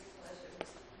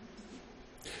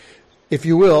If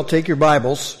you will, take your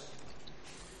Bibles,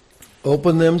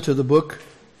 open them to the book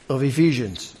of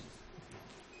Ephesians.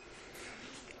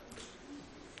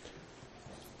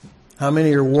 How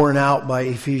many are worn out by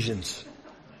Ephesians?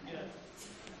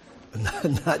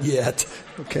 Not yet.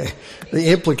 Okay.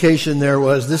 The implication there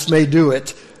was this may do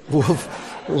it.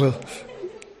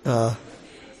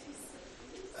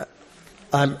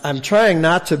 I'm trying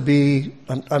not to belabor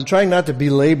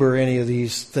any of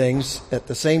these things. At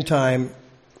the same time,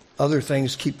 other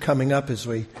things keep coming up as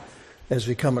we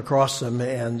come across them,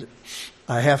 and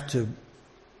I have to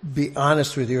be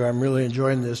honest with you. I'm really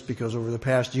enjoying this because over the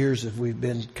past years, if we've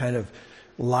been kind of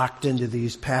locked into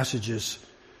these passages,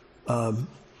 I've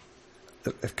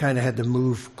kind of had to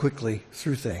move quickly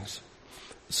through things.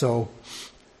 So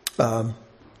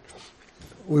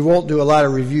we won't do a lot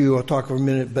of review. I'll talk for a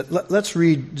minute, but let's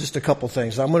read just a couple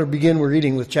things. I'm going to begin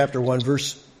reading with chapter 1,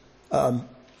 verse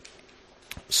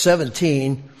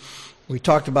 17. We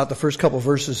talked about the first couple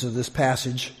verses of this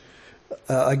passage.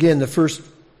 Again, the first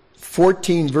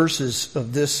 14 verses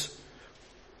of this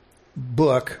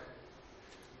book,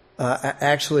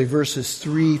 actually verses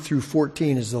 3 through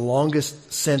 14 is the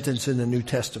longest sentence in the New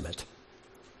Testament.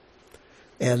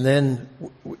 And then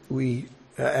we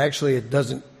actually, it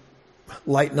doesn't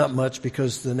lighten up much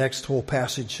because the next whole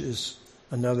passage is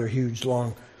another huge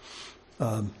long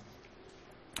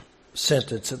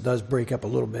sentence that does break up a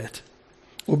little bit.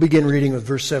 We'll begin reading with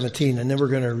verse 17, and then we're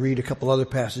going to read a couple other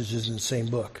passages in the same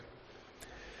book.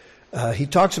 He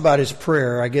talks about his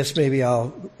prayer. I guess maybe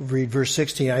I'll read verse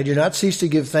 16. I do not cease to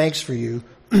give thanks for you,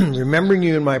 remembering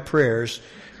you in my prayers,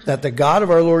 that the God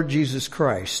of our Lord Jesus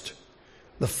Christ,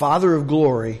 the Father of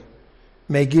glory,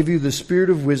 may give you the spirit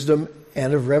of wisdom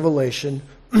and of revelation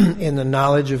in the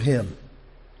knowledge of him,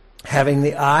 having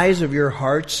the eyes of your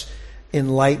hearts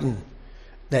enlightened,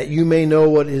 that you may know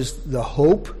what is the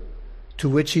hope to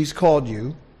which he's called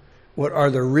you, what are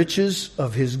the riches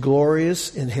of his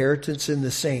glorious inheritance in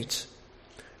the saints,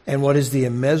 and what is the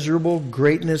immeasurable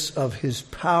greatness of his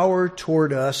power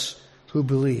toward us who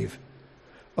believe,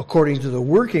 according to the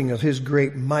working of his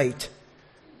great might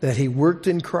that he worked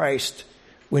in Christ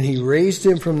when he raised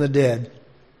him from the dead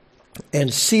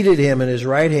and seated him in his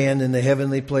right hand in the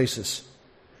heavenly places,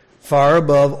 far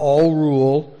above all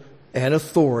rule and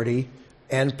authority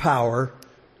and power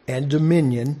and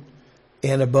dominion,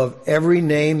 and above every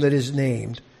name that is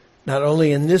named, not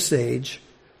only in this age,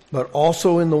 but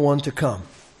also in the one to come.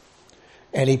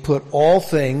 And he put all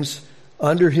things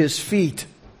under his feet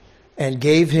and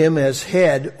gave him as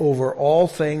head over all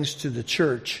things to the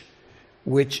church,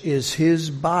 which is his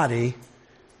body,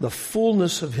 the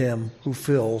fullness of him who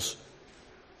fills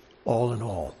all in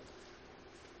all.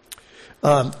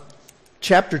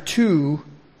 Chapter 2,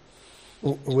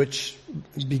 which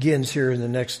begins here in the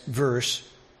next verse,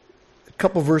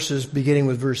 couple verses beginning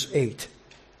with verse 8.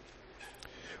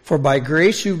 For by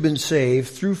grace you've been saved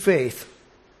through faith,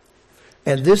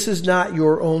 and this is not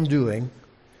your own doing.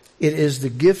 It is the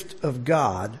gift of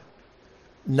God,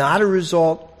 not a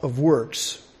result of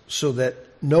works, so that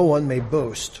no one may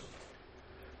boast.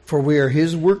 For we are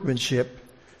his workmanship,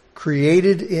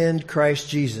 created in Christ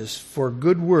Jesus for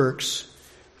good works,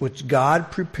 which God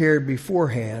prepared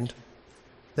beforehand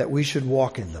that we should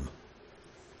walk in them.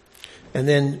 And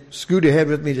then scoot ahead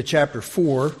with me to chapter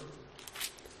 4,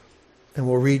 and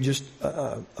we'll read just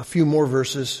a few more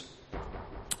verses.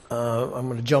 I'm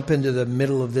going to jump into the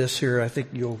middle of this here. I think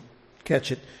you'll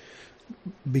catch it,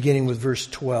 beginning with verse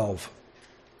 12.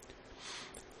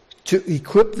 To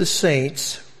equip the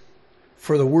saints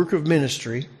for the work of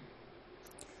ministry,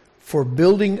 for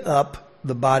building up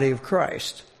the body of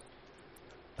Christ,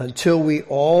 until we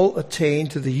all attain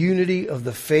to the unity of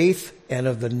the faith and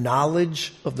of the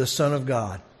knowledge of the Son of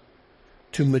God,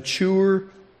 to mature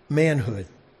manhood,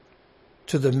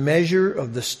 to the measure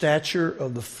of the stature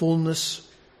of the fullness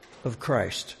of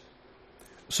Christ,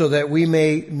 so that we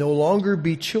may no longer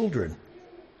be children,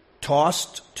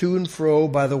 tossed to and fro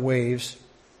by the waves,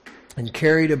 and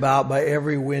carried about by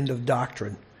every wind of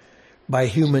doctrine, by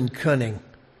human cunning,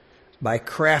 by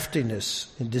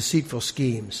craftiness and deceitful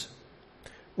schemes.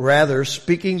 Rather,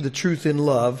 speaking the truth in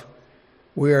love,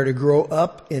 we are to grow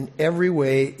up in every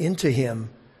way into him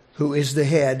who is the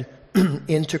head,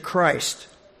 into Christ,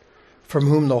 from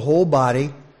whom the whole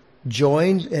body,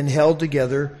 joined and held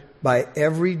together by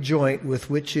every joint with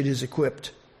which it is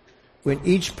equipped, when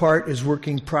each part is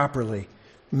working properly,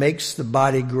 makes the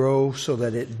body grow so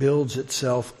that it builds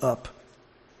itself up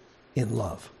in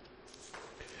love.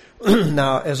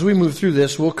 Now, as we move through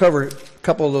this, we'll cover a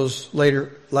couple of those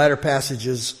latter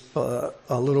passages a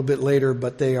little bit later,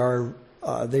 but they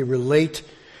relate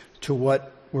to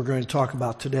what we're going to talk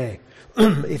about today.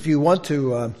 If you want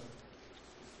to,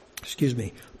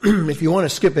 if you want to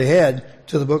skip ahead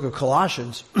to the book of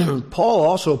Colossians, Paul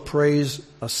also prays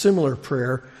a similar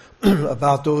prayer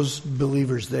about those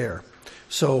believers there.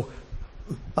 So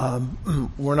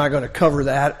we're not going to cover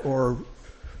that or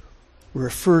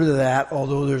refer to that,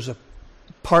 although there's a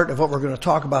part of what we're going to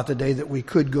talk about today that we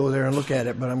could go there and look at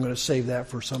it, but I'm going to save that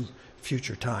for some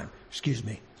future time. Excuse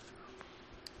me.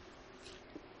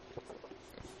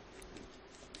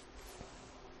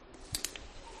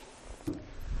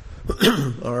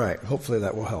 All right. Hopefully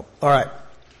that will help. All right.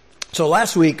 So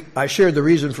last week I shared the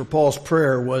reason for Paul's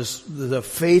prayer was the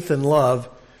faith and love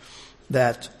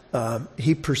that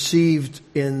he perceived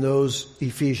in those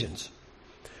Ephesians.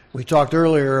 We talked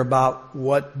earlier about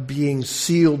what being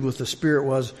sealed with the Spirit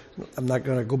was. I'm not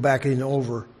going to go back in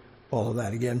over all of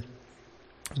that again.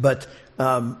 But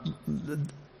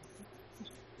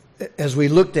as we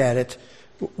looked at it,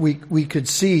 we could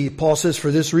see, Paul says, for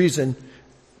this reason,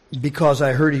 because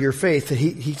I heard of your faith, that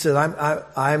he said,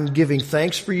 I'm giving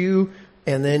thanks for you,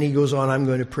 and then he goes on, I'm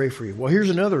going to pray for you. Well, here's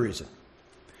another reason.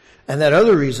 And that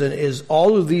other reason is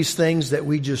all of these things that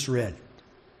we just read,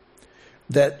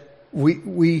 that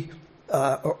we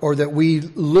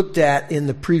looked at in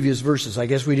the previous verses. I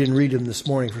guess we didn't read them this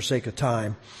morning for sake of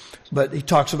time. But he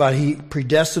talks about he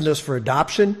predestined us for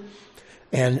adoption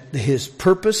and his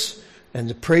purpose and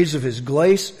the praise of his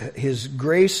grace,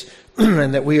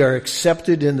 and that we are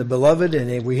accepted in the beloved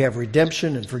and we have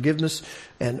redemption and forgiveness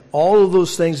and all of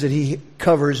those things that he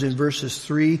covers in verses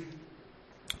 3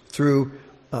 through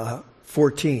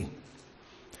 14.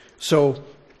 So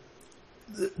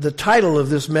the title of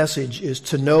this message is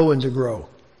To Know and to Grow.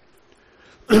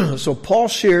 So Paul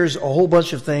shares a whole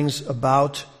bunch of things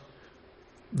about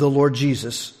the Lord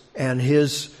Jesus and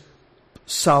his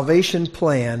salvation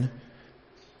plan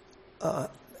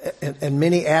and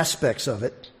many aspects of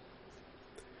it.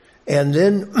 And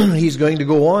then he's going to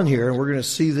go on here, and we're going to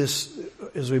see this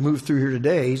as we move through here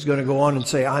today. He's going to go on and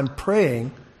say, I'm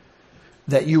praying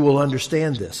that you will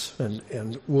understand this.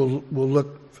 And we'll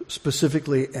look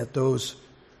specifically at those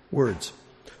words.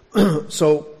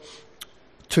 So,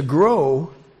 to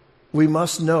grow, we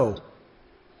must know.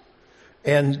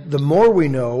 And the more we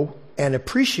know and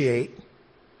appreciate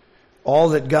all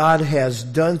that God has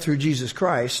done through Jesus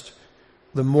Christ,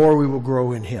 the more we will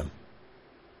grow in Him.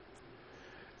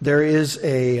 There is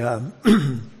I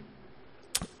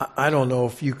don't know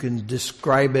if you can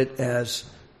describe it as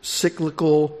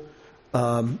cyclical.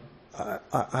 I'm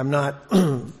not,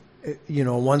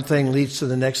 one thing leads to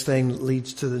the next thing,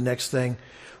 leads to the next thing.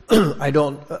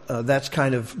 That's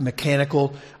kind of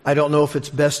mechanical. I don't know if it's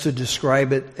best to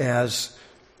describe it as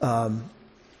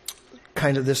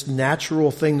kind of this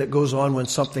natural thing that goes on when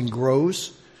something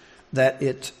grows, that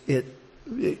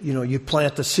you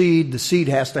plant the seed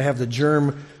has to have the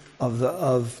germ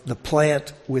of the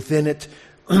plant within it,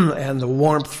 and the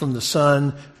warmth from the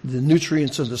sun, the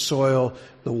nutrients of the soil,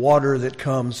 the water that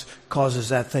comes causes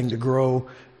that thing to grow,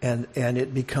 and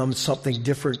it becomes something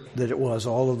different than it was,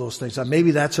 all of those things.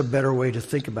 Maybe that's a better way to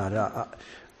think about it.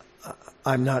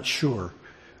 I'm not sure.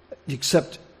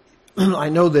 Except I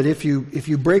know that if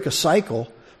you break a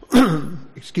cycle,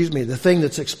 the thing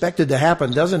that's expected to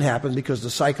happen doesn't happen because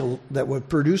the cycle that would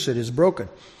produce it is broken.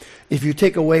 If you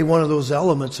take away one of those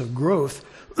elements of growth,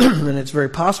 then it's very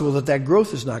possible that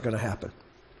growth is not going to happen.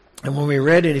 And when we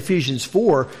read in Ephesians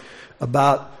 4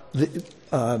 about the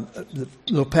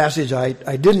passage I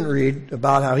didn't read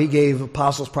about how he gave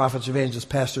apostles, prophets, evangelists,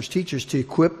 pastors, teachers to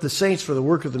equip the saints for the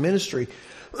work of the ministry,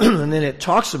 and then it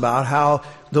talks about how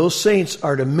those saints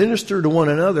are to minister to one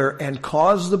another and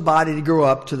cause the body to grow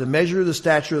up to the measure of the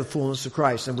stature of the fullness of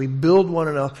Christ. And we build one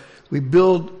another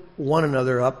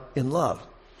up in love.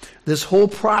 This whole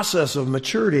process of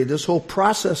maturity, this whole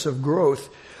process of growth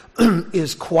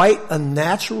is quite a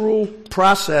natural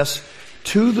process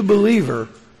to the believer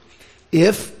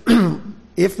if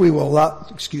we will allow,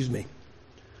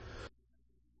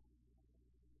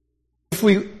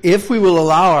 if we will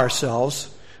allow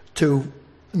ourselves to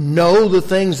know the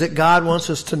things that God wants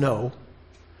us to know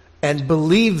and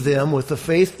believe them with the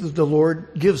faith that the Lord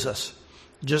gives us.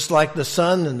 Just like the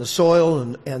sun and the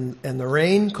soil and the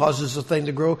rain causes the thing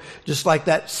to grow, just like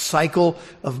that cycle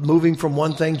of moving from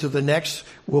one thing to the next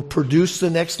will produce the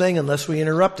next thing unless we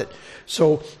interrupt it.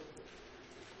 So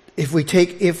if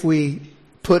we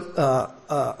put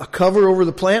a cover over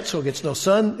the plant so it gets no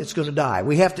sun, it's going to die.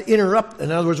 We have to interrupt.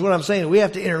 In other words, what I'm saying is we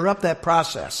have to interrupt that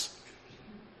process.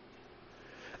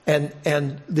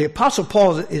 And the Apostle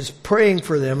Paul is praying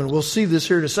for them, and we'll see this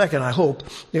here in a second, I hope.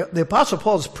 The Apostle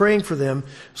Paul is praying for them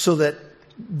so that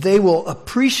they will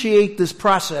appreciate this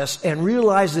process and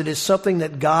realize that it's something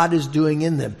that God is doing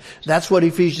in them. That's what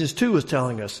Ephesians 2 is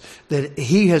telling us, that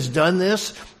He has done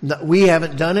this. We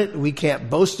haven't done it. We can't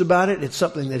boast about it. It's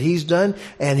something that He's done,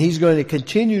 and He's going to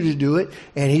continue to do it.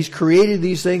 And He's created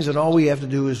these things, and all we have to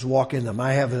do is walk in them.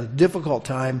 I have a difficult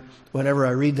time whenever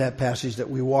I read that passage that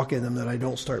we walk in them, that I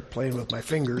don't start playing with my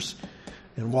fingers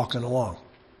and walking along.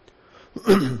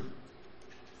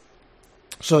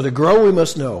 So to grow, we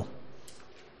must know.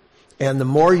 And the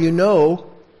more you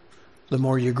know, the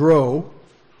more you grow.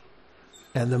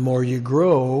 And the more you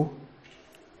grow,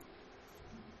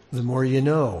 the more you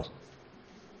know.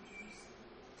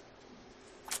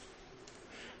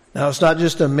 Now, it's not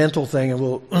just a mental thing, and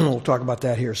we'll talk about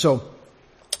that here. So,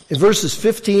 in verses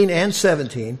 15 and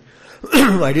 17,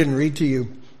 I didn't read to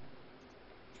you.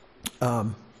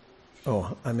 I'm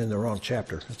in the wrong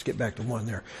chapter. Let's get back to 1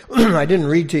 there. I didn't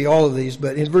read to you all of these,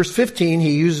 but in verse 15,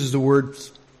 he uses the word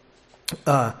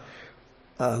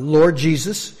Lord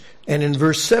Jesus, and in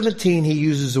verse 17 he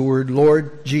uses the word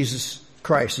Lord Jesus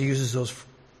Christ. He uses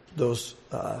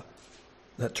that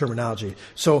terminology.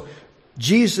 So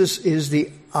Jesus is the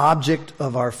object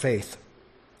of our faith.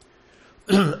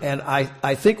 And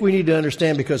I think we need to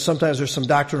understand, because sometimes there's some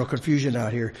doctrinal confusion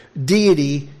out here.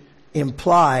 Deity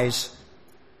implies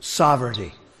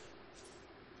sovereignty.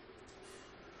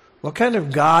 What kind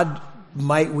of God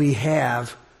might we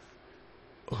have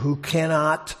who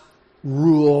cannot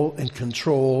rule and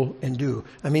control and do?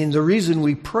 I mean, the reason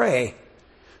we pray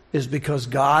is because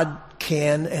God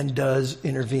can and does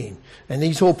intervene. And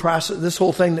this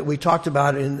whole thing that we talked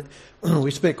about,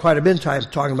 we spent quite a bit of time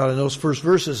talking about in those first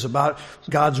verses about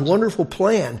God's wonderful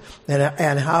plan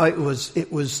and how it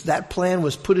was that plan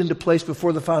was put into place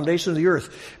before the foundation of the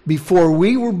earth, before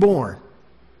we were born.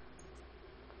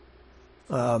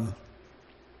 God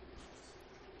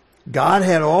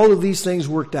had all of these things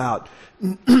worked out,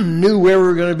 knew where we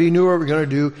were going to be, knew what we were going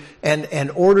to do,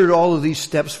 and ordered all of these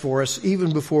steps for us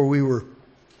even before we were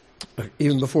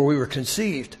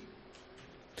conceived.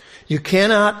 You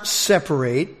cannot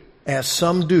separate, as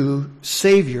some do,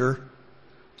 Savior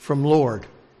from Lord.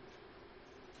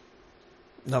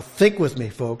 Now think with me,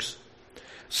 folks.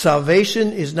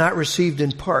 Salvation is not received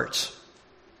in parts,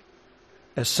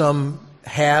 as some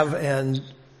have and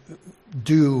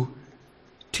do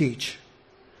teach.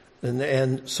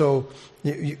 And so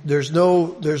there's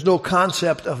no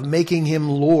concept of making Him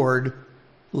Lord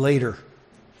later.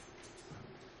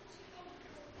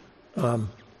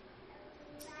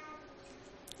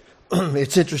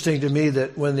 It's interesting to me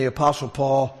that when the Apostle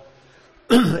Paul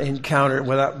encountered,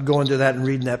 without going to that and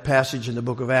reading that passage in the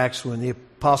book of Acts, when the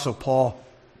Apostle Paul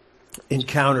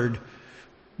encountered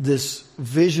this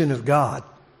vision of God,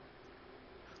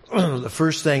 the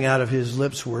first thing out of his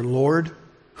lips were, Lord,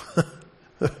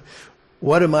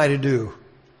 what am I to do?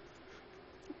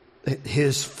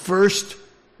 His first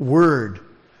word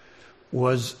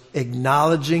was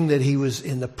acknowledging that he was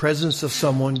in the presence of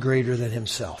someone greater than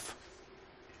himself.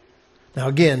 Now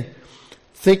again,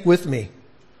 think with me.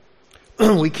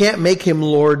 We can't make Him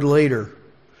Lord later.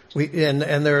 And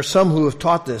there are some who have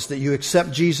taught this, that you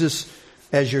accept Jesus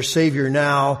as your Savior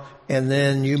now, and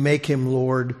then you make Him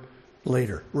Lord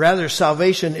later. Rather,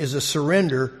 salvation is a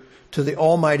surrender to the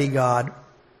Almighty God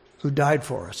who died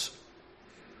for us.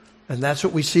 And that's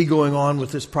what we see going on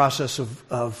with this process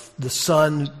of the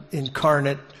Son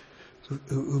incarnate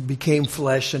who became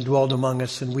flesh and dwelled among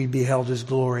us, and we beheld His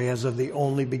glory as of the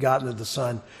only begotten of the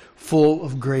Son, full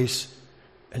of grace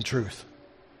and truth.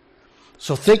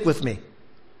 So think with me.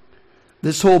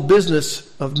 This whole business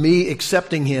of me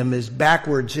accepting Him is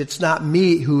backwards. It's not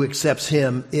me who accepts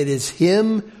Him. It is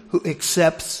Him who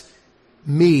accepts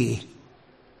me.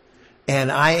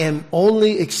 And I am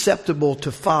only acceptable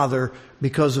to Father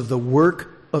because of the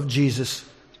work of Jesus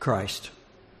Christ.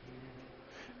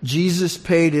 Jesus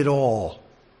paid it all,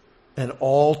 and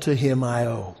all to Him I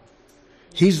owe.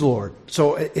 He's Lord.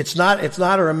 So it's not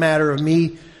a matter of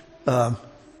me.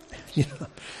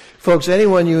 Folks,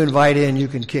 anyone you invite in, you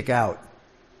can kick out.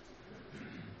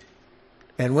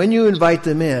 And when you invite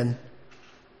them in,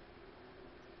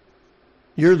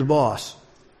 you're the boss.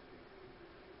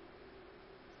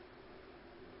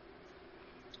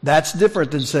 That's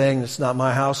different than saying it's not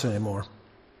my house anymore.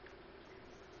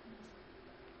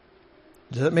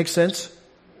 Does that make sense?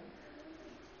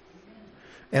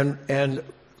 And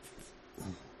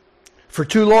for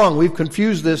too long we've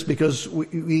confused this because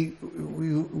we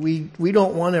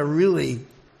don't want to really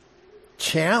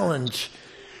challenge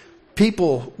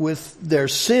people with their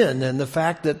sin and the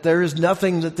fact that there is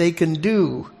nothing that they can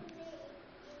do.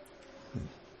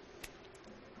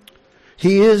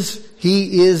 He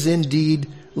is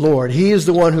indeed Lord. He is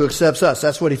the one who accepts us.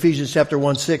 That's what Ephesians chapter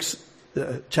 1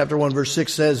 verse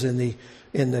 6 says in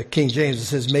the King James. It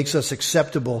says, makes us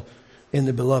acceptable in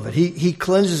the beloved. He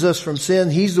cleanses us from sin.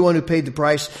 He's the one who paid the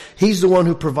price. He's the one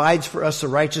who provides for us the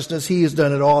righteousness. He has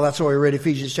done it all. That's why we read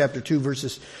Ephesians chapter 2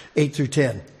 verses 8 through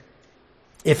 10.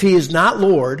 If he is not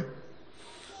Lord,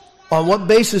 on what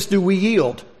basis do we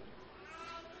yield?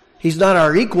 He's not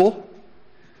our equal.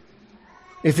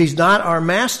 If he's not our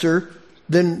master,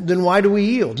 then why do we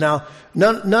yield? Now,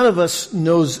 none of us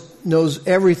knows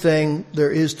everything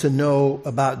there is to know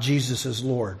about Jesus as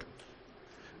Lord.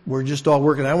 We're just all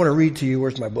working. I want to read to you.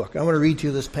 Where's my book? I want to read to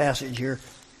you this passage here.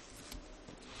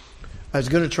 I was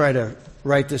going to try to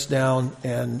write this down,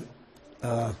 and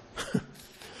I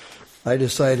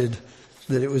decided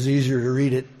that it was easier to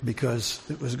read it because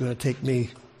it was going to take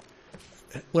me.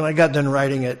 When I got done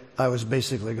writing it, I was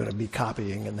basically going to be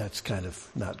copying, and that's kind of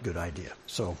not a good idea.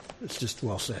 So it's just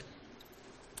well said.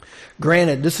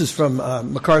 Granted, this is from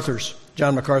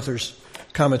John MacArthur's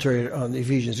commentary on the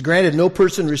Ephesians. Granted, no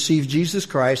person receives Jesus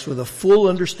Christ with a full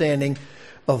understanding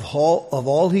of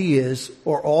all he is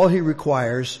or all he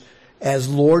requires as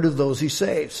Lord of those he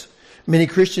saves. Many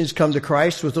Christians come to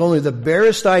Christ with only the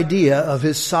barest idea of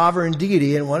his sovereign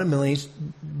deity and what it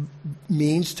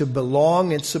means to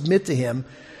belong and submit to him,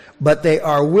 but they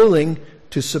are willing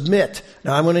to submit.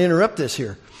 Now, I'm going to interrupt this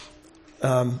here.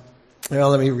 Well,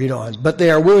 let me read on. But they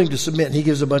are willing to submit, and he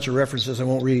gives a bunch of references I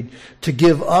won't read, to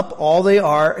give up all they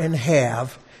are and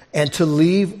have, and to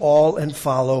leave all and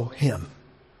follow him.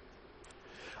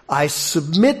 I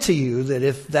submit to you that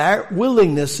if that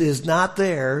willingness is not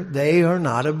there, they are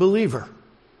not a believer.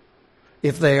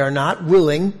 If they are not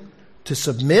willing to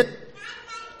submit,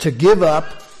 to give up,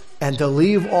 and to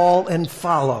leave all and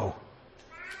follow,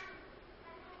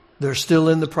 they're still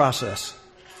in the process.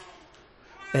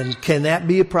 And can that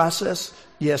be a process?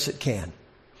 Yes, it can.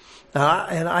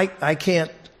 And I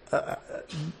can't.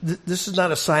 This is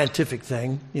not a scientific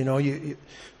thing,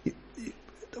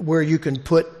 where you can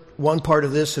put one part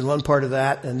of this and one part of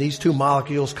that, and these two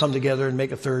molecules come together and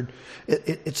make a third.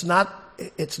 It's not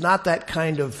that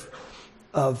kind of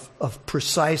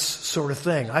precise sort of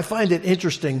thing. I find it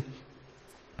interesting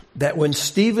that when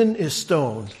Stephen is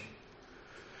stoned,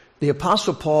 the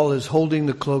Apostle Paul is holding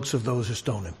the cloaks of those who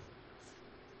stone him.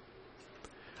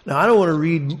 Now, I don't want to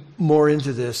read more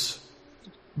into this,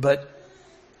 but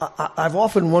I've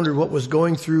often wondered what was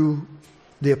going through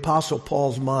the Apostle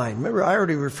Paul's mind. Remember, I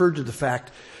already referred to the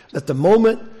fact that the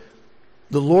moment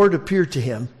the Lord appeared to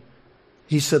him,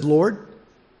 he said, Lord,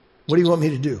 what do you want me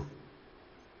to do?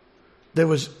 There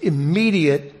was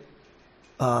immediate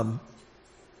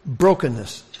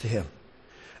brokenness to him.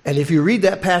 And if you read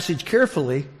that passage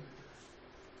carefully,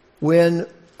 when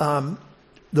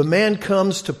the man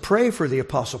comes to pray for the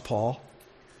Apostle Paul,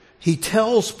 he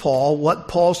tells Paul what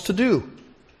Paul's to do.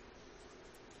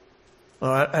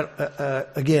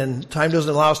 Again, time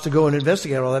doesn't allow us to go and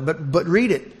investigate all that, but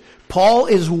read it. Paul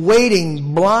is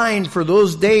waiting blind for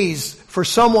those days for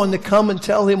someone to come and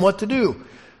tell him what to do.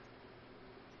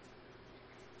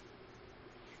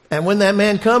 And when that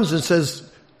man comes and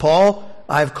says, Paul,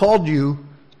 I've called you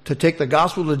to take the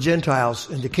gospel to the Gentiles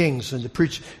and to kings and to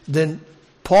preach, then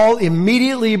Paul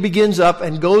immediately begins up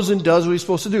and goes and does what he's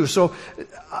supposed to do. So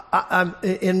I'm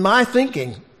in my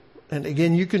thinking, and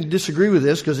again, you can disagree with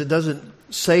this because it doesn't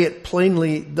say it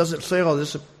plainly, doesn't say all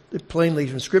this plainly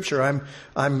from Scripture.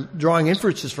 I'm drawing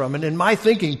inferences from it. In my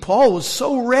thinking, Paul was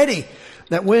so ready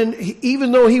that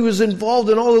even though he was involved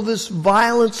in all of this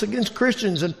violence against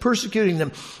Christians and persecuting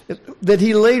them, that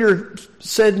he later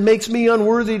said makes me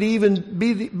unworthy to even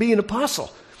be an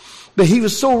apostle. But he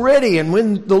was so ready, and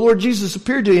when the Lord Jesus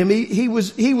appeared to him, he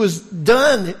was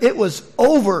done. It was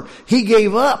over. He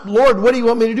gave up. Lord, what do you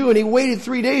want me to do? And he waited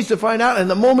 3 days to find out, and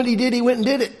the moment he did, he went and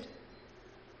did it.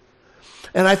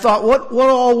 And I thought, what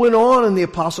all went on in the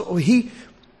apostle? We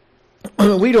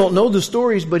don't know the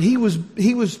stories, but he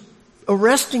was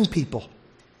arresting people.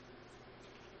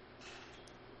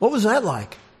 What was that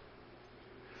like?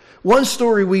 One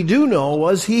story we do know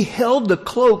was he held the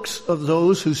cloaks of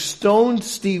those who stoned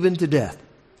Stephen to death.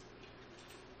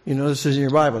 You know this is in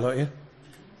your Bible, don't you?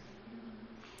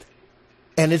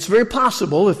 And it's very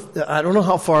possible, I don't know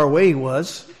how far away he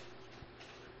was,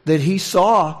 that he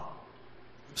saw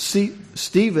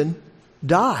Stephen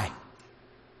die.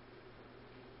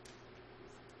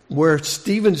 Where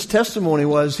Stephen's testimony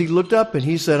was, he looked up and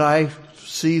he said, I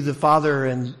see the Father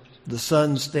and the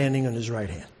Son standing on his right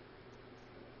hand.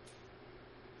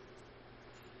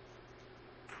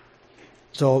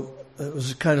 So it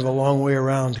was kind of a long way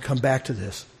around to come back to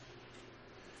this.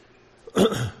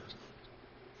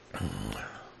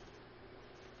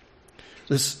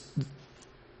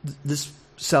 This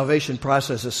salvation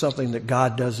process is something that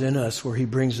God does in us, where he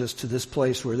brings us to this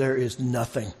place where there is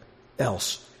nothing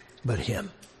else but him.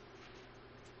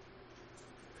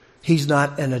 He's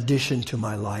not an addition to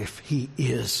my life. He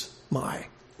is my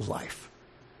life.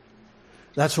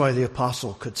 That's why the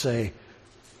apostle could say,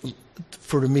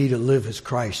 for me to live is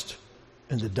Christ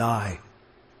and to die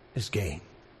is gain.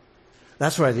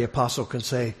 That's why the apostle can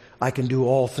say, I can do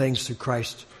all things through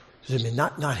Christ. I mean,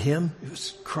 not him, it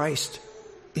was Christ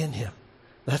in him.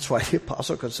 That's why the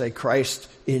apostle could say, Christ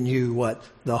in you, what?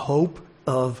 The hope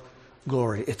of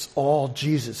glory. It's all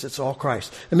Jesus. It's all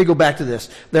Christ. Let me go back to this.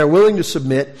 They're willing to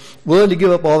submit, willing to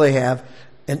give up all they have,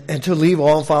 and to leave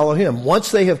all and follow him.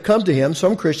 Once they have come to him,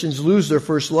 some Christians lose their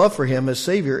first love for him as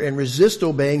Savior and resist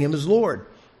obeying him as Lord.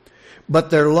 But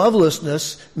their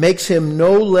lovelessness makes him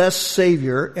no less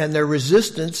Savior, and their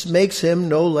resistance makes him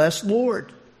no less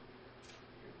Lord.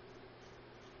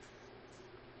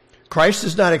 Christ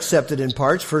is not accepted in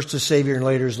parts, first as Savior and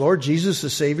later as Lord. Jesus the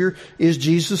Savior is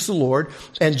Jesus the Lord,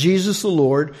 and Jesus the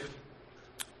Lord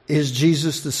is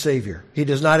Jesus the Savior. He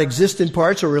does not exist in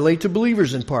parts or relate to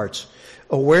believers in parts.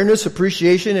 Awareness,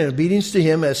 appreciation, and obedience to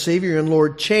him as Savior and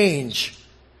Lord change.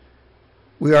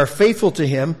 We are faithful to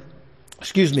him.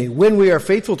 When we are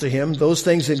faithful to him, those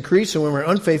things increase, and when we're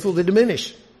unfaithful, they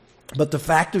diminish. But the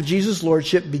fact of Jesus'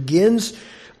 Lordship begins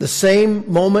the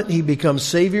same moment he becomes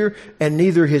Savior, and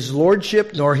neither his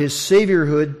Lordship nor his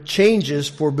Saviorhood changes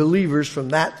for believers from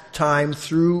that time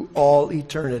through all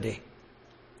eternity.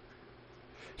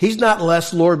 He's not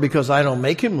less Lord because I don't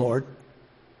make him Lord.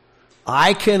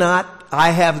 I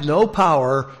have no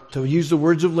power, to use the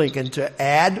words of Lincoln, to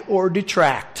add or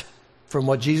detract from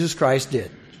what Jesus Christ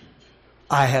did.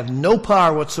 I have no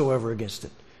power whatsoever against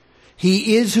it.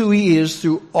 He is who he is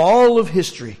through all of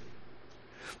history.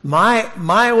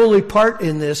 My only part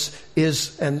in this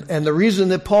is, and the reason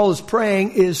that Paul is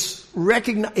praying is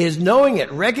knowing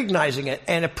it, recognizing it,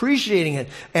 and appreciating it,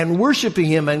 and worshiping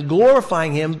him and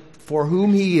glorifying him for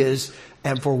whom he is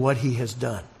and for what he has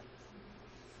done.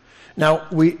 Now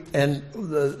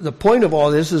the point of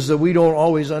all this is that we don't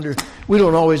always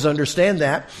understand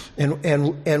that,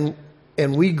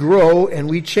 and we grow and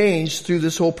we change through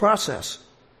this whole process.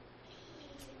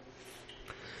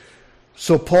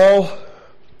 So Paul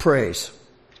prays.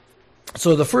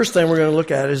 So the first thing we're going to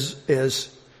look at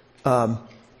is how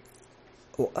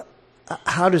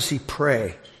does he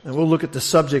pray? And we'll look at the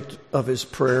subject of his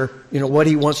prayer, what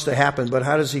he wants to happen, but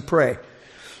how does he pray?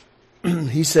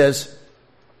 He says,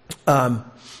 I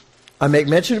make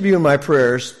mention of you in my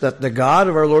prayers that the God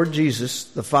of our Lord Jesus,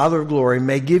 the Father of glory,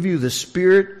 may give you the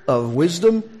spirit of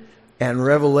wisdom and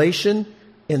revelation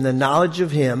in the knowledge of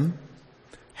him,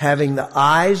 having the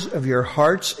eyes of your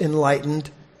hearts enlightened,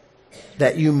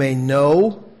 that you may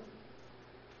know.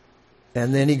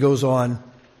 And then he goes on,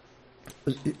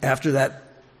 after that,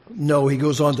 he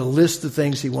goes on to list the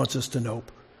things he wants us to know.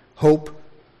 Hope,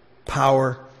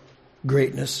 power,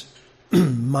 greatness,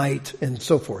 might, and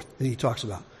so forth that he talks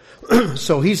about.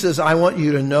 So he says, I want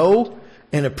you to know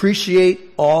and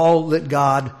appreciate all that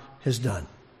God has done.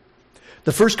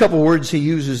 The first couple words he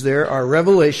uses there are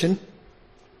revelation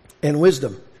and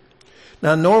wisdom.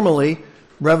 Now normally,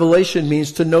 revelation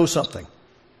means to know something.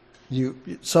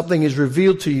 Something is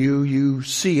revealed to you, you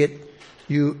see it,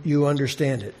 you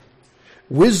understand it.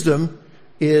 Wisdom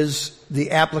is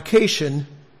the application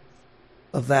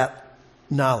of that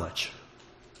knowledge.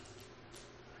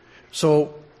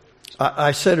 So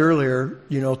I said earlier,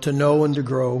 to know and to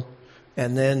grow,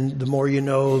 and then the more you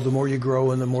know, the more you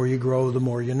grow, and the more you grow, the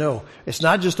more you know. It's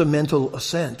not just a mental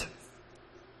assent.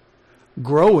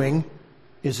 Growing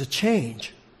is a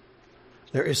change.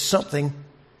 There is something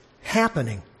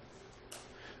happening.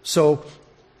 So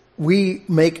we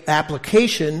make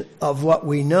application of what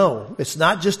we know. It's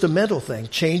not just a mental thing.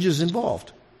 Change is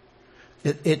involved.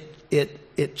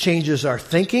 It changes our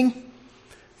thinking,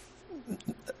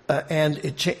 and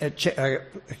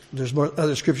there's more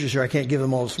other scriptures here. I can't give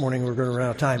them all this morning. We're going to run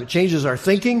out of time. It changes our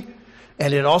thinking,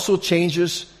 and it also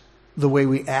changes the way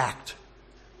we act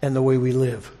and the way we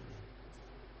live.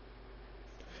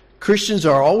 Christians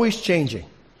are always changing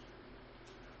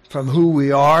from who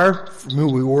we are, from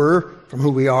who we were, from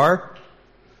who we are,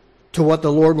 to what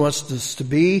the Lord wants us to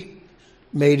be,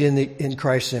 made in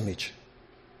Christ's image.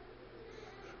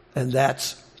 And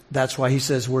that's why he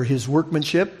says we're his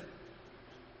workmanship,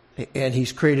 and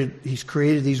he's created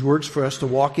these works for us to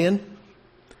walk in.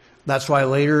 That's why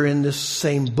later in this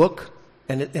same book,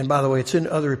 and by the way, it's in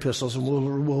other epistles, and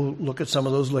we'll look at some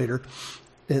of those later.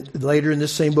 Later in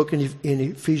this same book in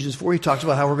Ephesians 4, he talks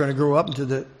about how we're going to grow up into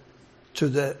the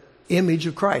image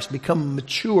of Christ, become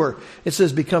mature. It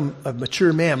says become a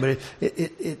mature man, but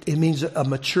it means a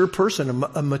mature person,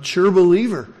 a mature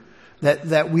believer.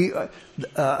 That we, in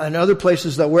other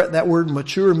places, that word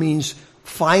mature means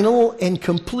final and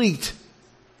complete.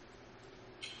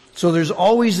 So there's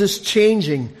always this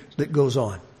changing that goes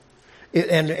on.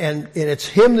 And it's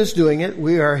Him that's doing it.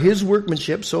 We are His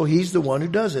workmanship, so He's the one who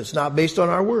does it. It's not based on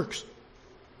our works.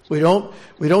 We don't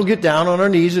get down on our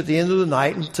knees at the end of the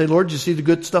night and say, Lord, you see the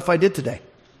good stuff I did today?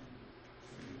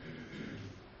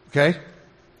 Okay?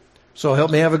 So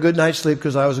help me have a good night's sleep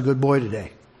because I was a good boy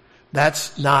today.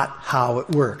 That's not how it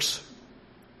works.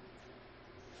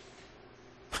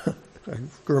 I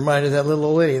reminded that little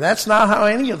old lady. That's not how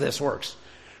any of this works.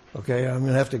 Okay, I'm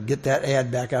going to have to get that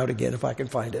ad back out again if I can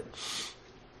find it.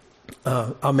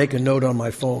 I'll make a note on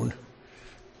my phone.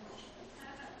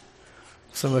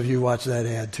 Some of you watch that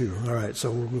ad too. All right,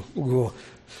 so we'll go.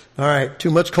 All right,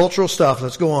 too much cultural stuff.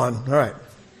 Let's go on. All right.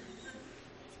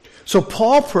 So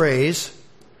Paul prays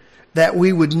that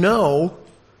we would know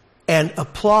and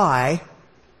apply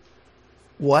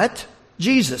what?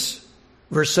 Jesus.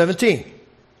 Verse 17.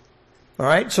 All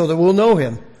right, so that we'll know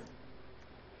Him.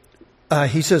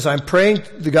 He says, I'm praying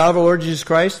the God of our Lord Jesus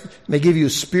Christ may give you a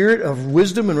spirit of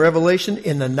wisdom and revelation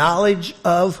in the knowledge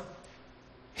of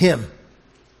Him,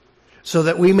 so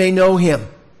that we may know Him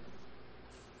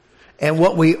and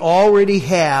what we already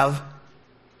have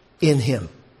in Him.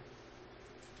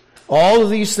 All of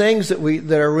these things that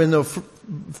are in the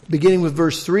beginning with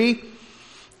verse 3,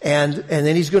 and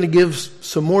then he's going to give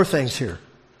some more things here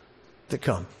that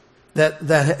come that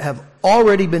have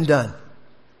already been done.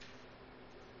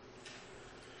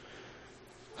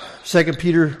 2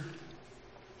 Peter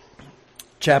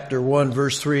chapter 1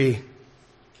 verse 3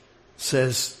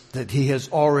 says that He has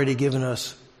already given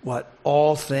us what?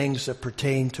 All things that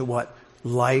pertain to what?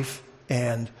 Life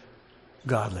and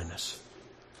godliness.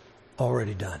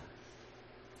 Already done.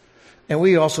 And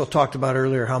we also talked about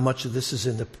earlier how much of this is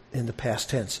in the past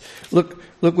tense. Look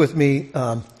with me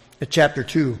at chapter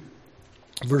 2,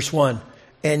 verse 1.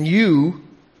 And you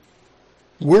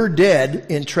were dead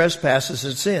in trespasses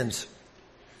and sins,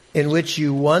 in which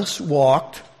you once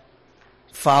walked,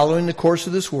 following the course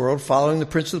of this world, following the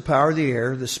prince of the power of the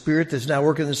air, the spirit that is now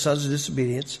working in the sons of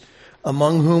disobedience,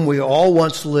 among whom we all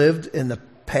once lived in the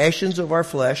passions of our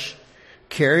flesh,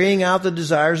 carrying out the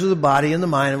desires of the body and the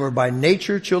mind, and were by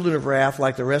nature children of wrath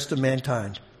like the rest of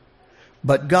mankind.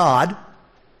 But God,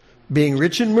 being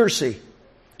rich in mercy,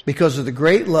 because of the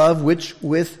great love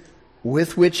with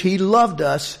which He loved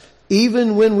us,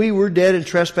 even when we were dead in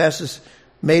trespasses,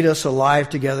 made us alive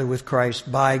together with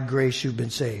Christ. By grace you've been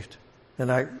saved.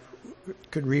 And I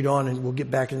could read on and we'll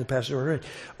get back in the passage already.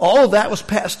 All of that was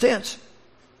past tense.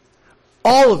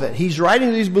 All of it. He's writing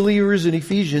to these believers in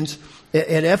Ephesians,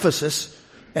 in Ephesus,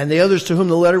 and the others to whom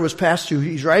the letter was passed to.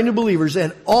 He's writing to believers,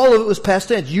 and all of it was past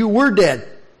tense. You were dead.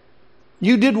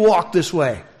 You did walk this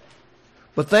way.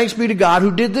 But thanks be to God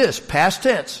who did this. Past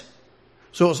tense.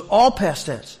 So it's all past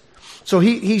tense. So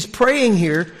he's praying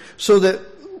here so that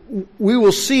we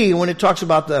will see when it talks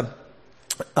about the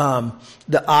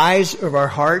eyes of our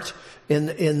heart.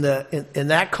 In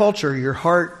that culture, your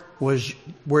heart was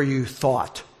where you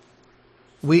thought.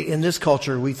 In this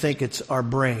culture, we think it's our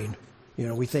brain. You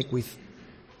know, we think we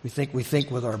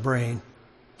think with our brain.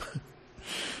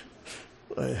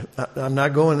 I'm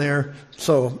not going there.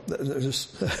 So,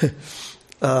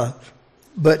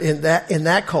 but in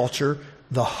that culture,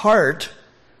 the heart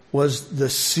was the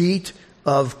seat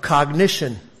of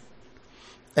cognition.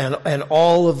 And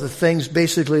all of the things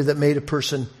basically that made a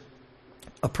person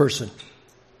a person.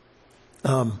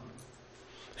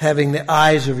 Having the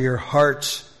eyes of your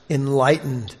hearts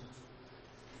enlightened.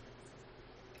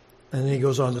 And then he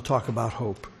goes on to talk about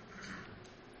hope.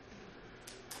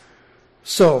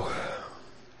 So,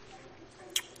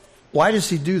 why does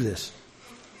he do this?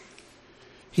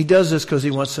 He does this because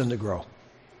he wants them to grow.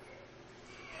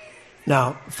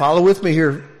 Now, follow with me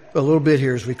here a little bit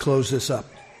here as we close this up.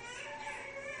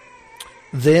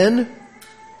 Then,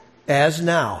 as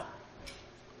now,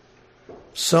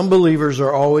 some believers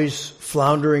are always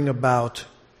floundering about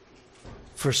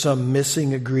for some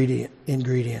missing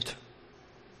ingredient.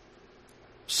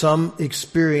 Some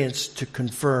experience to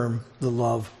confirm the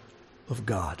love of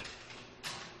God.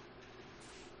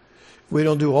 We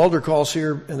don't do altar calls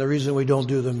here, and the reason we don't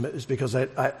do them is because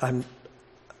I'm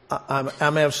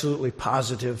absolutely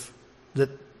positive that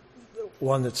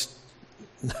one that's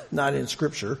not in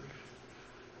Scripture.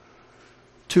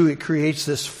 Two, it creates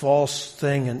this false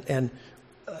thing, and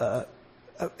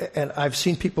I've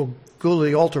seen people go to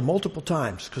the altar multiple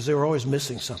times because they were always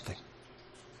missing something.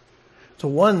 So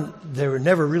one, they were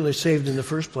never really saved in the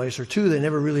first place, or two, they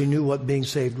never really knew what being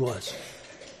saved was.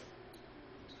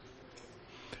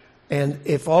 And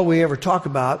if all we ever talk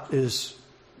about is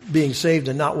being saved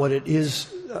and not what it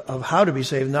is, of how to be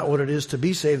saved, not what it is to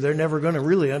be saved, they're never going to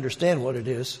really understand what it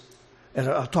is. And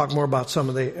I'll talk more about some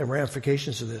of the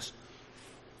ramifications of this.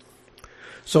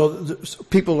 So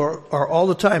people are all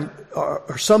the time,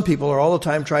 or some people are all the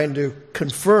time trying to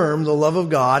confirm the love of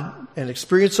God and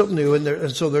experience something new.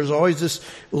 And so there's always this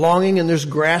longing and there's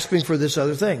grasping for this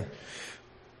other thing.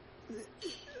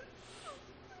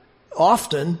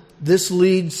 Often this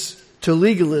leads to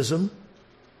legalism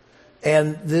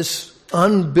and this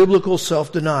unbiblical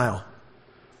self-denial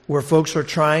where folks are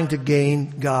trying to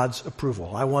gain God's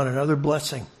approval. I want another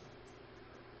blessing.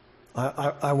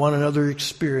 I want another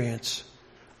experience.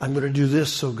 I'm going to do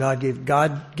this, so God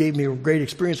gave me a great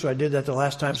experience, so I did that the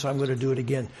last time, so I'm going to do it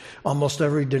again. Almost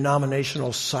every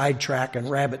denominational sidetrack and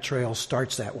rabbit trail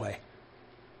starts that way.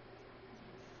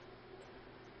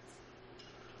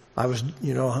 I don't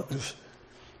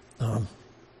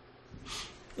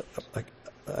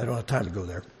have time to go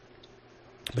there.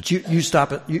 But you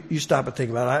stop it. You stop and think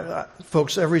about it.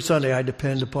 Folks, every Sunday I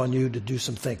depend upon you to do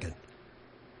some thinking.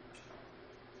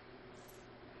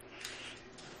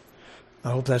 I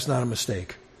hope that's not a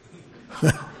mistake.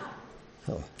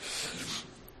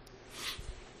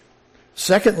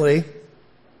 Secondly,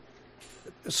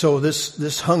 so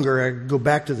this hunger, I go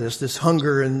back to this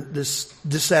hunger and this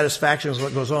dissatisfaction is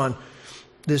what goes on.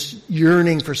 This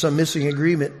yearning for some missing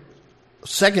agreement.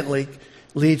 Secondly,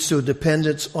 leads to a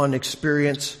dependence on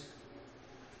experience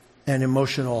and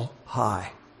emotional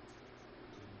high.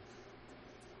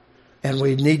 And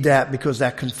we need that because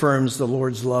that confirms the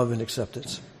Lord's love and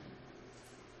acceptance.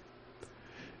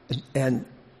 And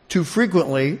too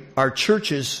frequently, our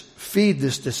churches feed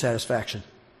this dissatisfaction.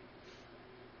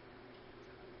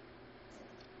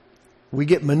 We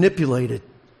get manipulated.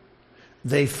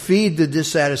 They feed the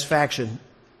dissatisfaction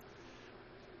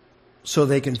so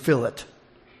they can fill it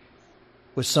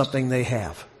with something they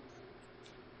have.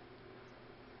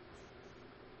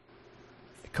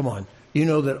 Come on. You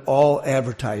know that all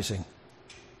advertising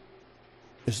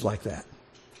is like that,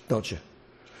 don't you?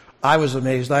 I was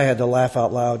amazed. I had to laugh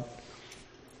out loud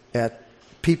at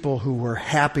people who were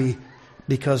happy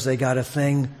because they got a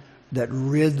thing that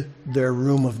rid their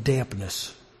room of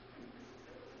dampness.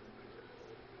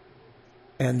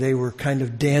 And they were kind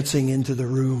of dancing into the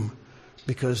room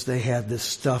because they had this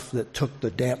stuff that took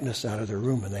the dampness out of their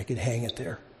room and they could hang it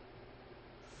there.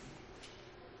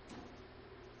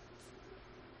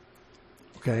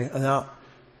 Okay, now,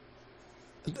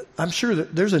 I'm sure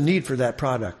that there's a need for that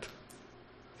product.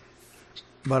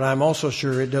 But I'm also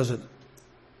sure it doesn't,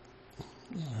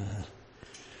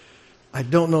 I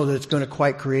don't know that it's going to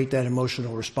quite create that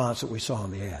emotional response that we saw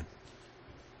in the ad.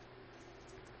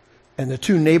 And the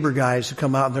two neighbor guys who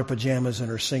come out in their pajamas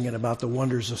and are singing about the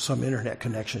wonders of some internet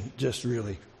connection just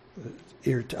really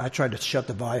I tried to shut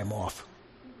the volume off.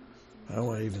 I don't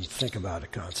want to even think about a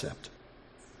concept.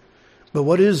 But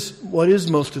what is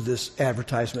most of this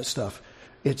advertisement stuff?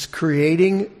 It's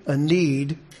creating a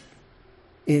need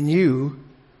in you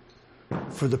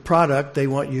for the product they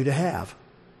want you to have.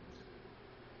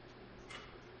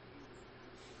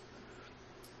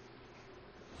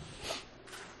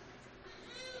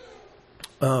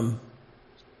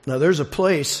 Now there's a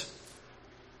place,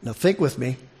 now think with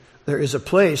me, there is a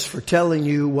place for telling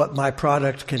you what my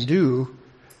product can do,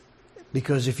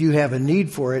 because if you have a need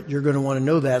for it, you're going to want to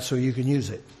know that so you can use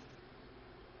it.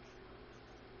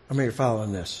 I mean, you're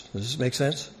following this. Does this make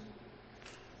sense?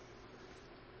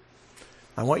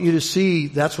 I want you to see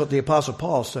that's what the Apostle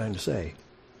Paul is trying to say.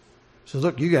 So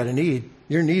look, you got a need.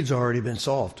 Your need's already been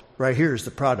solved. Right here is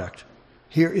the product.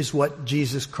 Here is what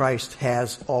Jesus Christ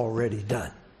has already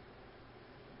done.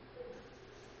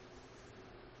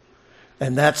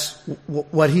 And that's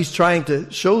what he's trying to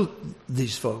show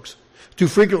these folks. Too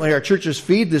frequently, our churches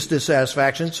feed this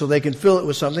dissatisfaction so they can fill it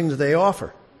with something that they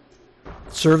offer.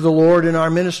 Serve the Lord in our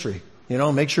ministry. You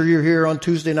know, make sure you're here on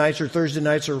Tuesday nights or Thursday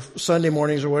nights or Sunday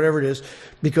mornings or whatever it is,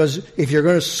 because if you're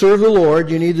going to serve the Lord,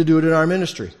 you need to do it in our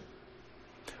ministry.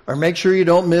 Or make sure you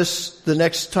don't miss the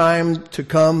next time to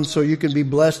come so you can be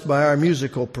blessed by our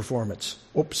musical performance.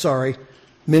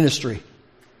 Ministry.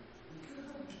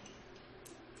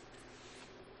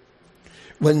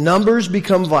 When numbers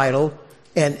become vital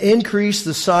and increase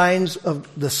the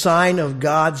sign of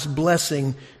God's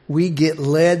blessing, we get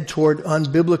led toward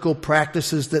unbiblical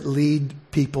practices that lead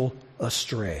people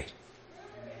astray.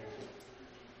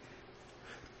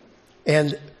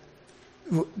 And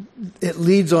it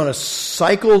leads on a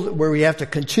cycle where we have to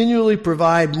continually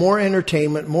provide more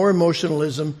entertainment, more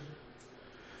emotionalism,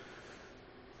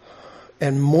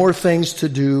 and more things to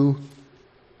do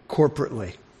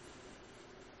corporately.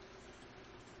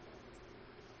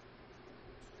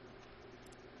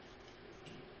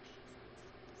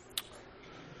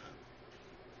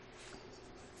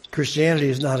 Christianity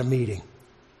is not a meeting.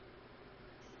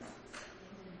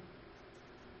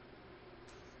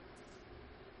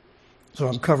 So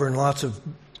I'm covering lots of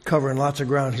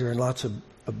ground here and lots of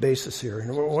basis here.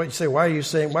 And what you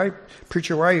say,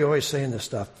 preacher, why are you always saying this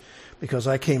stuff? Because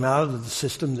I came out of the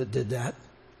system that did that.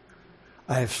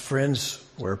 I have friends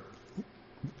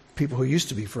people who used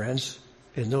to be friends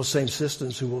in those same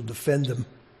systems who will defend them,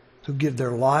 who give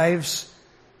their lives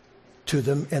to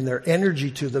them and their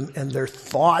energy to them and their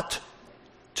thought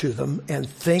to them and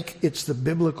think it's the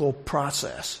biblical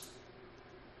process.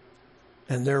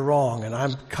 And they're wrong. And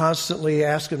I'm constantly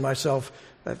asking myself,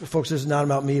 folks, this is not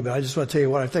about me, but I just want to tell you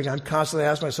what I think. I'm constantly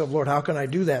asking myself, Lord, how can I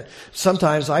do that?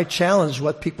 Sometimes I challenge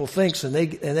what people think, and they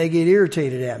get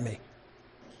irritated at me.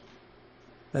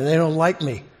 And they don't like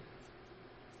me.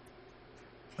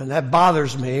 And that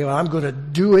bothers me. I'm going to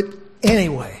do it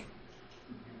anyway.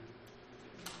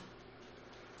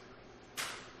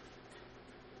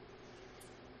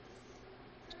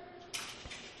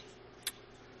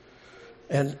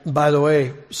 And by the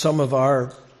way, some of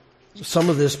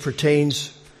this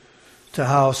pertains to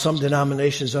how some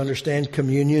denominations understand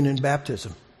communion and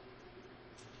baptism.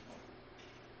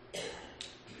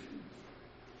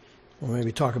 We'll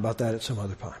maybe talk about that at some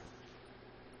other time.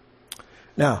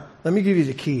 Now, let me give you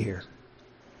the key here.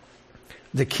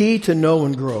 The key to know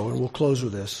and grow, and we'll close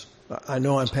with this. I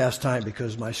know I'm past time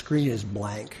because my screen is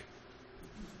blank.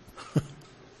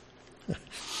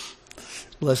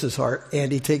 Bless his heart.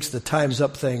 Andy takes the time's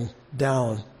up thing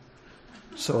down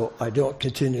so I don't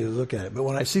continue to look at it. But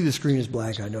when I see the screen is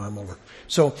blank, I know I'm over.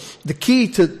 So the key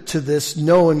to this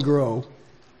know and grow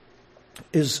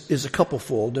is a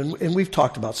couple-fold. And we've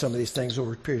talked about some of these things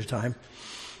over a period of time.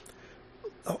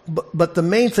 But the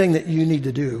main thing that you need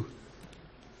to do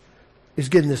is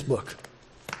get in this book.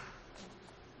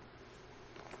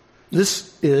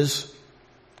 This is,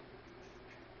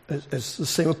 as the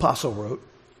same apostle wrote,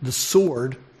 the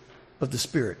sword of the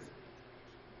Spirit.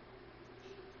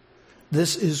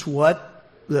 This is what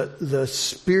the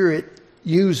Spirit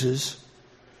uses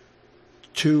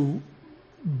to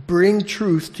bring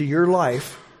truth to your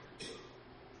life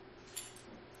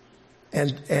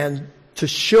and to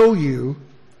show you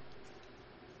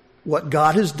what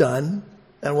God has done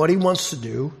and what He wants to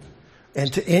do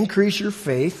and to increase your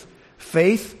faith.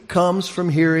 Faith comes from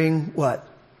hearing what?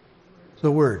 The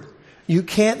Word. You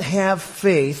can't have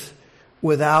faith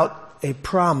without a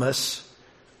promise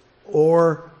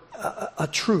or a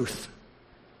truth.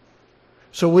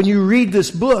 So when you read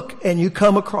this book and you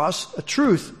come across a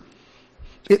truth,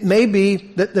 it may be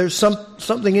that there's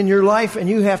something in your life and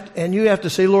you have to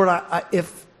say, Lord,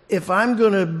 if I'm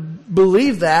going to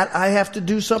believe that, I have to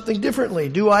do something differently.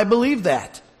 Do I believe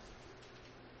that?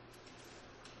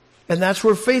 And that's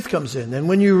where faith comes in. And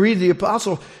when you read the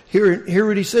apostle, hear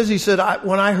what he says. He said, I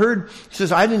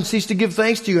didn't cease to give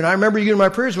thanks to you. And I remember you in my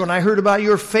prayers when I heard about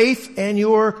your faith and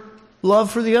your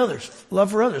love for the others,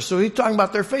 love for others. So he's talking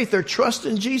about their faith, their trust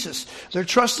in Jesus, their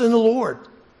trust in the Lord.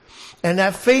 And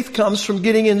that faith comes from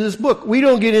getting into this book. We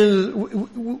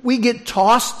get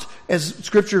tossed, as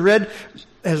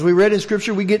we read in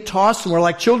Scripture, we get tossed and we're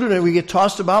like children and we get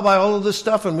tossed about by all of this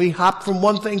stuff and we hop from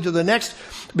one thing to the next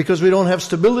because we don't have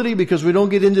stability, because we don't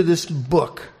get into this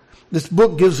book. This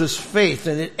book gives us faith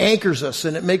and it anchors us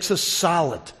and it makes us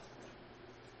solid.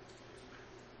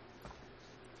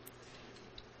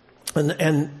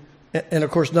 And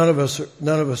of course none of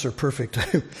us are perfect.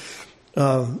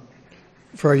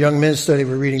 For our young men's study,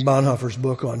 we're reading Bonhoeffer's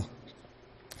book on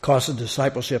cost of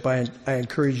discipleship. I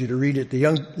encourage you to read it. The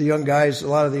young guys, a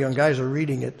lot of the young guys are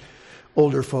reading it.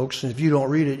 Older folks, and if you don't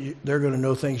read it, they're going to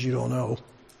know things you don't know.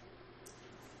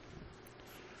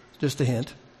 Just a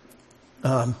hint.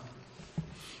 But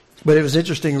it was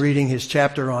interesting reading his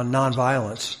chapter on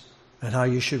nonviolence and how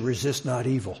you should resist not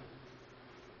evil.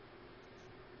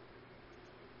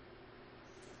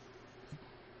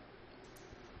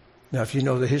 Now, if you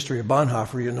know the history of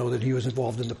Bonhoeffer, you know that he was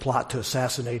involved in the plot to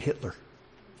assassinate Hitler.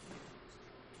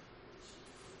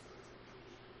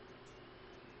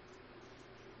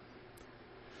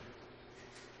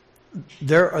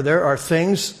 There are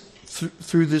things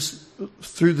through this.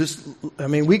 I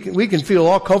mean, we can feel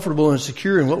all comfortable and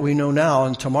secure in what we know now,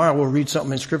 and tomorrow we'll read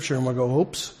something in Scripture and we'll go,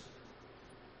 "Oops,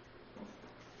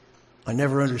 I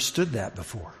never understood that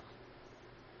before."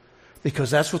 Because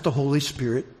that's what the Holy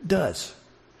Spirit does.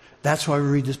 That's why we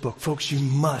read this book. Folks, you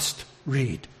must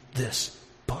read this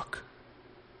book.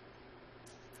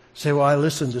 Say, well, I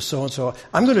listened to so-and-so.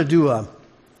 I'm going to do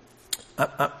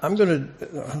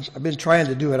I've been trying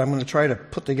to do it. I'm going to try to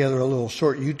put together a little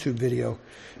short YouTube video.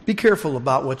 Be careful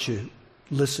about what you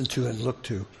listen to and look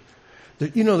to.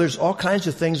 You know, there's all kinds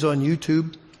of things on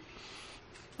YouTube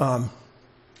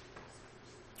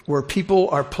where people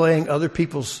are playing other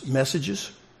people's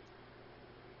messages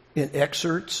in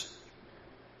excerpts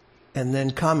and then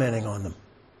commenting on them.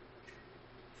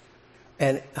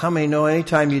 And how many know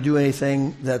anytime you do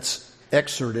anything that's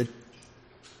excerpted,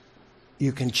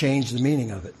 you can change the meaning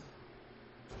of it?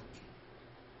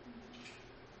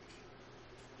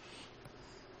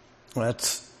 Well,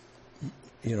 that's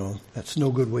no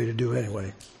good way to do it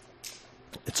anyway.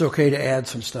 It's okay to add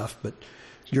some stuff, but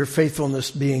your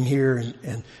faithfulness being here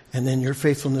and then your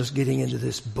faithfulness getting into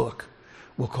this book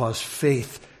will cause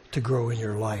faith to grow in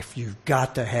your life. You've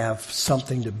got to have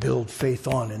something to build faith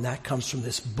on, and that comes from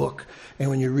this book. And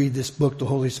when you read this book, the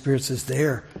Holy Spirit says,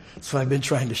 there. That's what I've been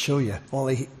trying to show you.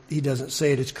 Only he doesn't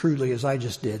say it as crudely as I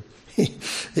just did.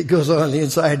 It goes on the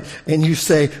inside, and you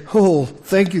say, oh,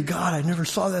 thank you, God. I never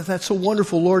saw that. That's so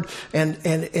wonderful, Lord. And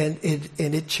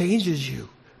it changes you.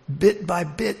 Bit by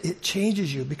bit, it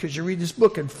changes you because you read this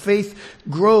book and faith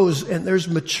grows and there's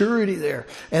maturity there.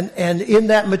 And in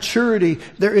that maturity,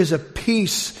 there is a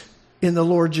peace in the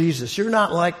Lord Jesus. You're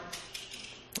not like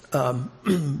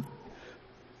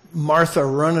Martha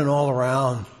running all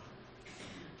around.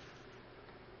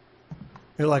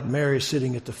 You're like Mary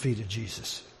sitting at the feet of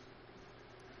Jesus.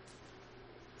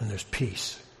 And there's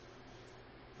peace.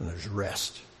 And there's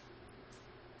rest.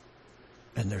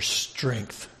 And there's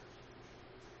strength.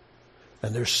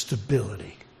 And there's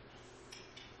stability.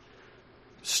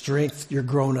 Strength, you're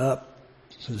grown up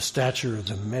to the stature of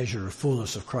the measure of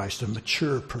fullness of Christ, a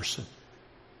mature person.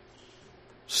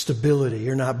 Stability,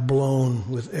 you're not blown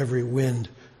with every wind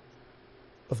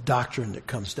of doctrine that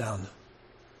comes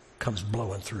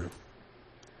blowing through.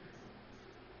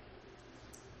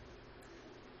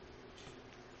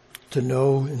 To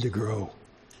know and to grow.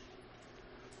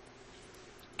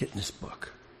 Get in this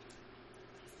book.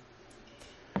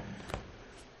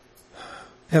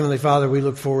 Heavenly Father, we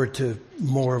look forward to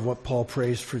more of what Paul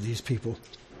prays for these people,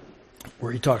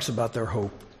 where he talks about their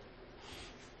hope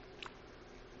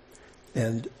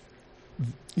and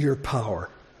your power.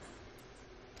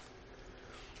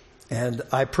 And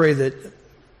I pray that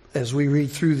as we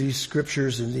read through these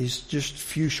scriptures in these just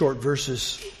few short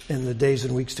verses in the days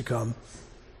and weeks to come,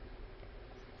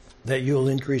 that you'll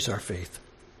increase our faith,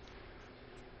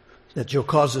 that you'll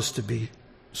cause us to be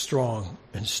strong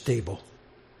and stable,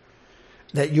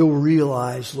 that you'll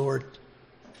realize, Lord,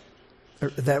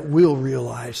 that we'll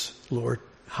realize, Lord,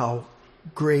 how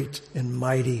great and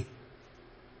mighty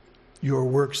your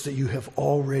works that you have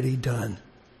already done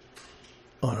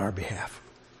on our behalf.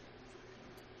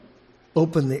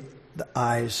 Open the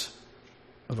eyes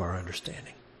of our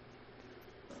understanding.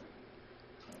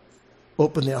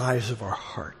 Open the eyes of our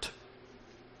heart.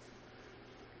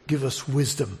 Give us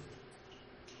wisdom.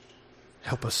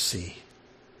 Help us see.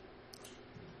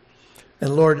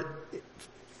 And Lord,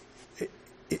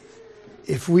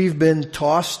 if we've been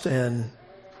tossed and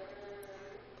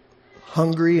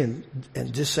hungry and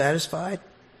dissatisfied,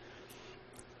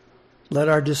 let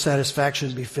our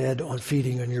dissatisfaction be fed on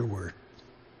feeding on your word.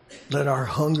 Let our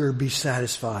hunger be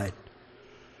satisfied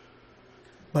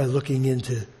by looking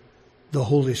into the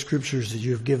holy scriptures that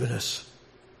you have given us,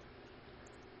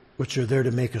 which are there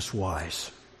to make us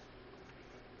wise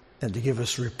and to give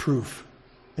us reproof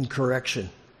and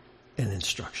correction and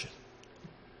instruction.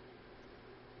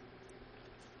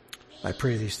 I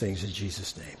pray these things in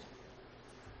Jesus' name.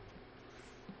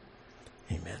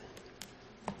 Amen.